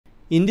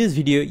In this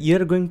video, you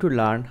are going to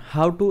learn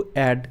how to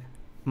add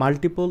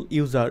multiple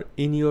users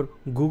in your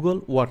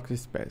Google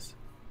Workspace.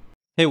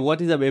 Hey, what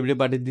is up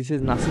everybody? This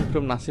is Nasim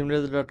from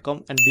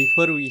nasimreza.com, and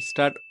before we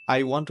start,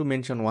 I want to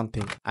mention one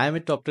thing. I am a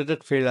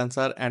top-rated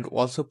freelancer and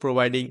also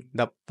providing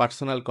the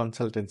personal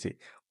consultancy,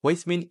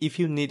 which means if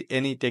you need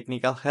any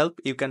technical help,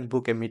 you can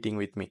book a meeting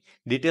with me.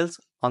 Details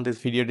on this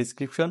video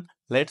description.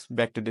 Let's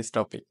back to this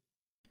topic.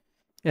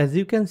 As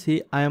you can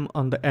see, I am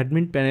on the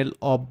admin panel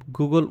of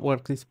Google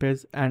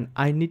Workspace and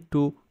I need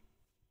to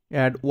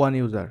add one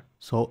user.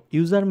 So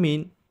user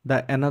mean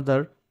the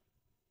another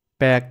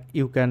pack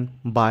you can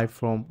buy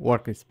from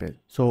Workspace.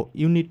 So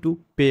you need to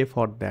pay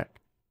for that.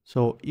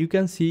 So you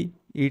can see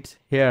it's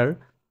here.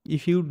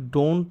 If you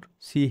don't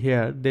see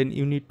here, then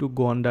you need to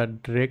go on the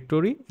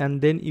directory and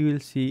then you will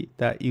see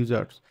the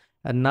users.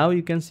 And now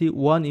you can see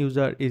one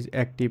user is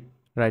active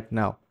right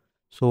now.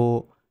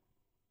 So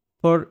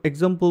for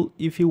example,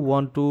 if you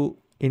want to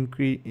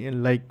increase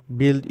like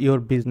build your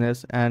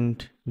business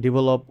and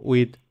develop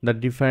with the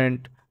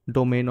different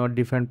domain or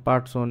different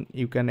person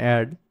you can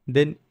add,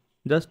 then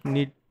just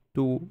need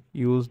to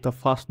use the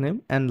first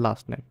name and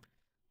last name.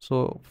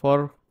 So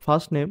for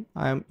first name,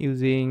 I am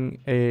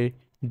using a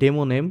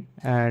demo name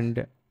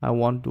and I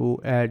want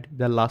to add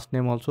the last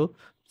name also.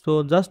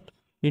 So just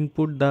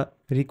input the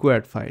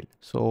required file.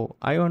 So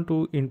I want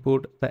to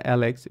input the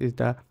Alex is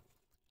the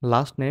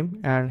last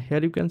name, and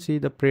here you can see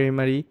the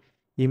primary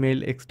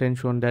email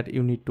extension that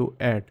you need to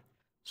add.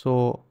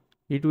 So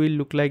it will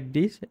look like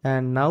this,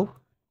 and now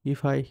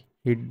if I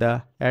hit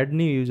the add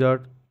new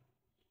user,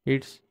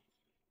 it's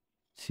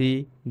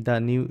see the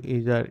new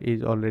user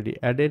is already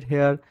added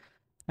here,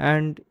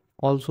 and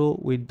also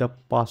with the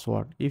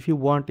password. If you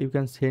want, you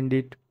can send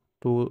it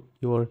to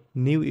your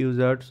new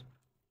users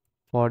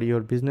for your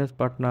business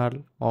partner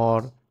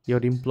or your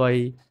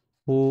employee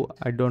who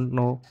I don't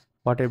know,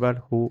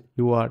 whatever who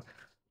you are.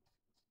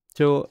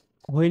 So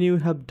when you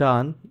have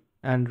done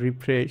and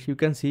refresh, you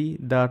can see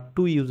the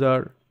two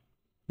user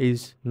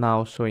is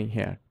now showing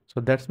here.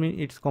 So that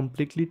means it's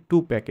completely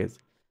two package.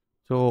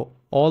 So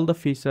all the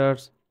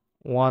features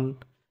one,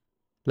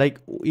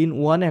 like in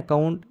one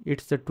account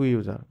it's the two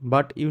user,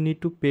 but you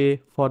need to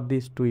pay for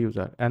these two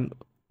user, and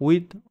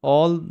with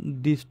all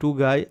these two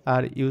guys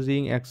are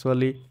using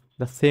actually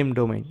the same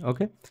domain.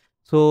 Okay,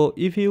 so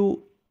if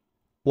you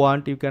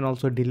want, you can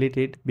also delete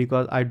it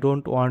because I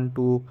don't want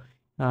to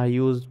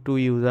use two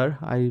user.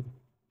 I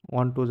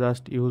want to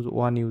just use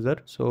one user.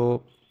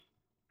 So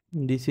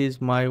this is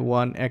my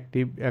one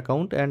active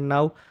account and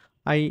now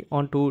I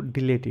want to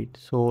delete it.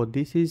 So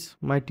this is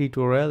my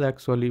tutorial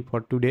actually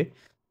for today,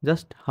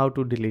 just how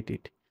to delete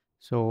it.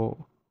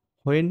 So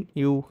when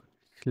you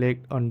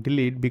select on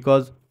delete,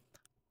 because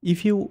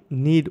if you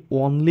need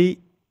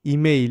only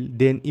email,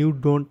 then you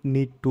don't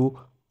need to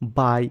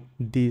buy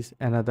this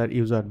another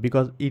user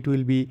because it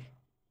will be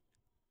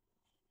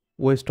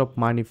waste of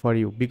money for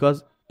you.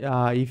 Because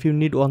if you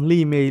need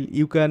only email,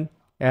 you can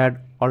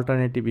add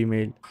alternative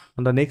email.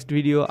 On the next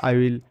video I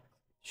will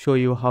show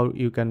you how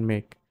you can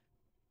make.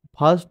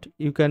 First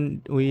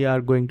we are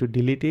going to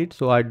delete it,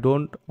 so I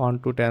don't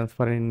want to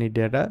transfer any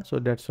data, so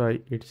that's why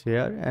it's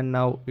here, and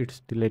now it's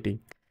deleting,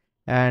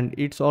 and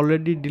it's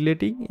already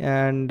deleting,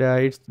 and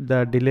it's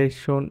the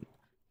deletion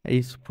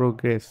is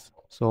progress.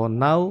 So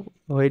now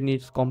when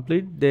it's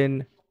complete,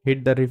 then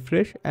hit the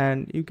refresh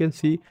and you can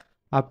see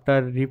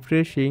after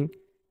refreshing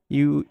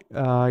you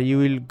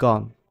will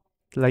gone,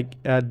 like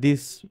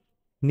this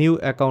new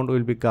account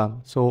will be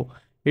gone. So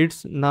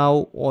it's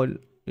now all,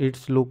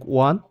 it's look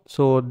one.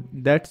 So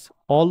that's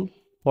all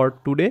for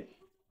today.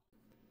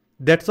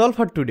 That's all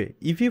for today.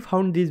 If you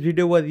found this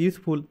video was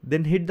useful,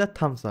 then hit the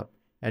thumbs up.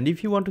 And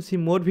if you want to see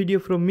more video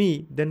from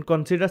me, then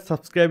consider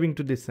subscribing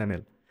to this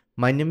channel.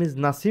 My name is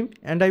Nasim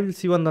and I will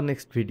see you on the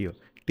next video.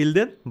 Till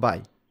then,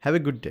 bye. Have a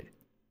good day.